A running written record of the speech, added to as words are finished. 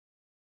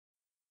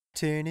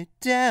Turn it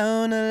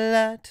down a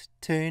lot,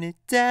 turn it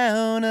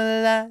down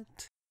a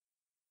lot.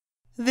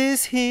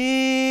 This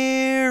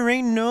here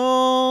ain't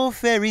no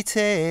fairy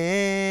tale.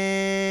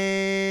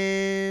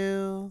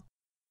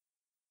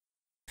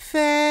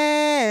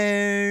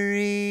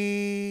 Fairy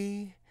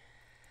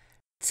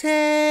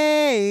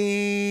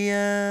tale.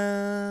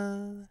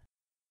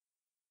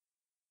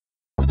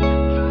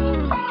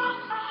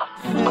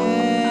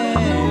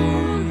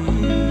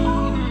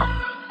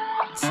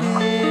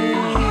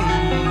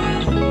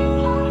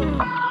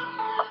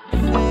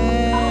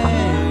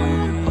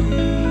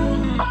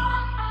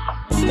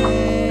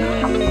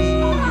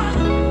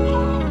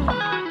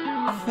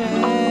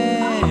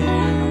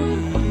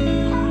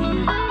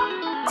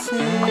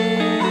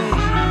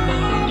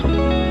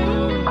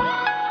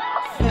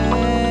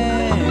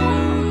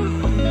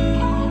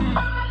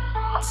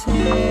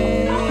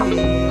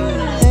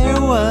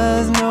 There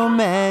was no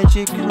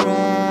magic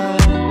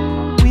crap.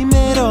 We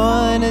met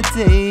on a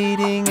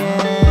dating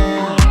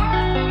app,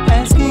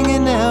 asking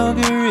an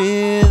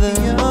algorithm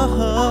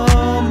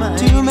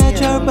to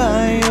match our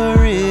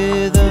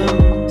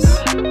biorhythms.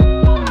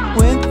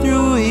 Went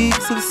through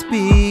weeks of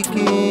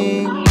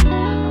speaking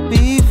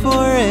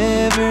before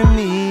ever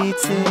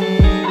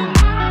meeting.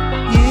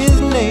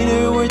 Years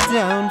later we're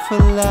down for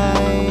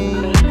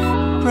life.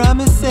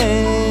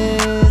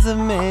 Promises of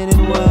man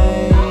and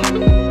wife.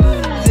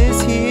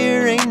 This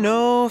here ain't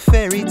no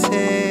fairy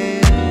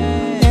tale.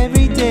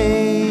 Every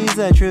day's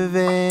a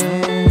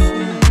travail.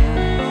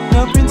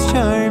 No Prince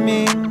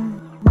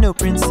Charming, no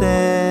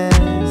princess.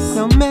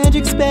 No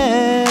magic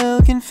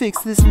spell can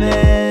fix this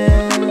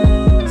mess.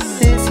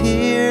 This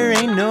here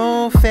ain't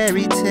no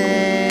fairy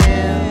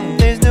tale.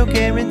 There's no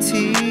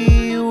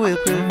guarantee we'll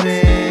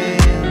prevail.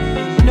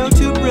 No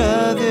two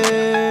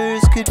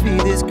brothers could be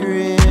this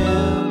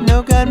grim.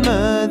 No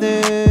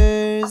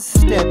godmothers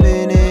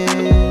stepping in.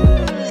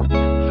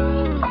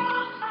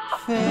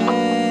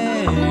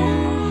 Fairy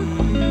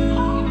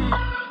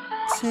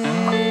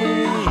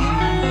tale.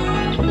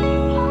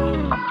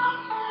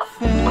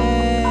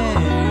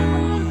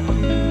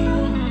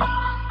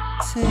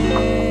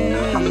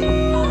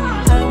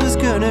 I was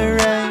gonna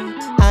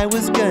write, I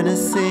was gonna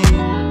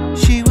sing.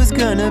 She was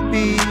gonna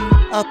be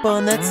up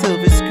on that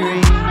silver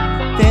screen.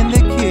 Then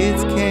the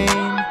kids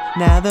came,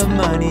 now the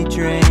money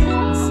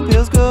drains.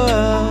 Bills go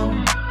up,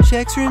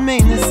 checks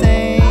remain the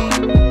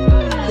same.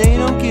 They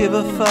don't give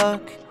a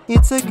fuck,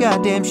 it's a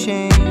goddamn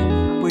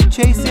shame. We're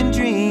chasing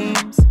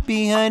dreams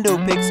behind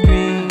opaque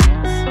screens.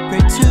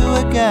 Pray to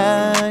a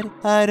God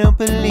I don't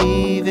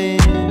believe in.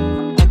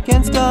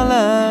 Against all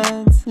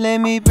odds, let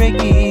me break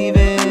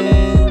even.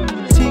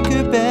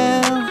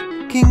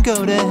 Tinkerbell can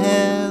go to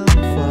hell.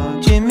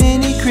 Fuck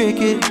Jiminy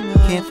Cricket,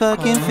 can't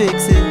fucking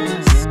fix it.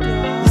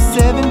 The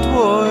seven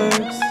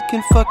dwarfs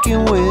can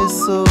fucking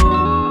whistle,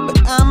 but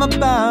I'm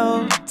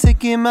about to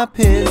get my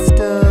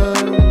pistol.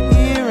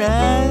 Here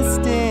I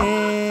stand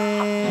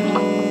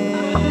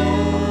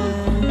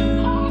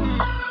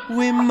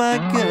with my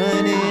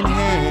gun in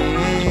hand.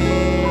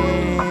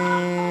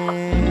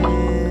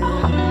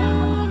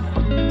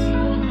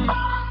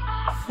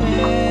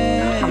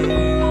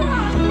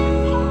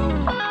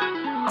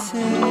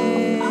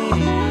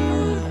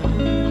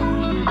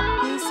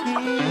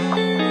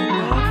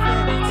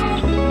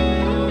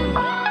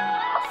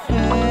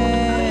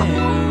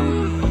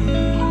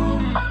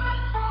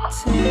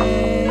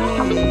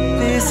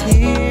 This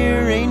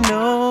here ain't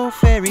no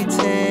fairy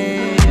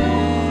tale.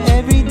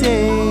 Every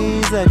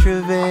day's a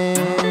travail.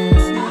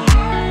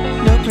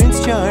 No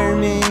Prince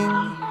Charming,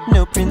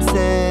 no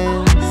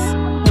princess.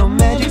 No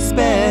magic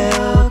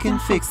spell can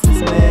fix this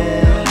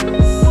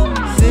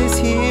mess. This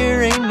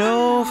here ain't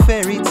no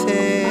fairy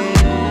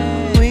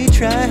tale. We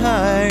try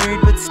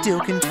hard but still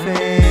can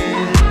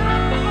fail.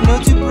 No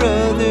two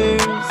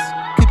brothers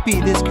could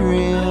be this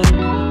grim.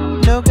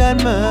 No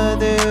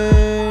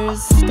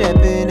godmothers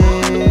stepping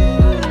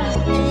in.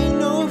 Ain't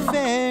no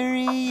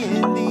fairy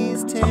in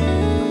these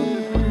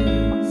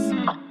tales.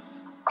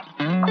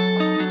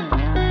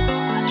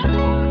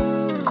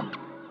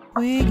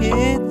 We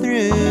get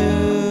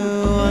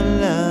through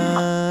on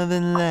love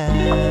and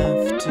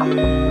laughter.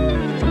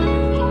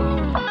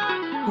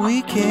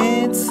 We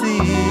can't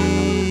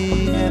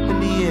see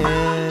happily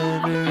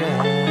ever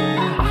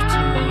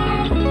after.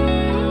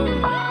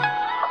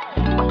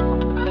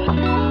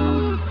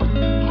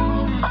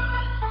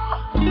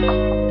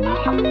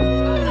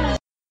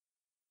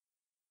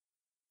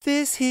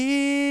 This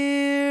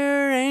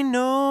here ain't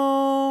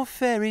no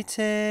fairy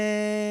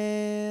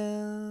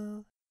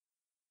tale.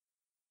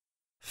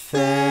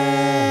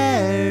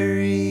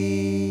 Fairy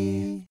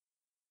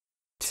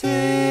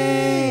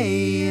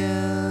tale.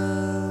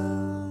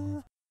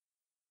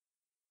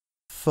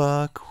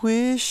 Fuck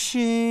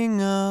wishing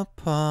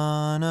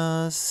upon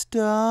a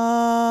star.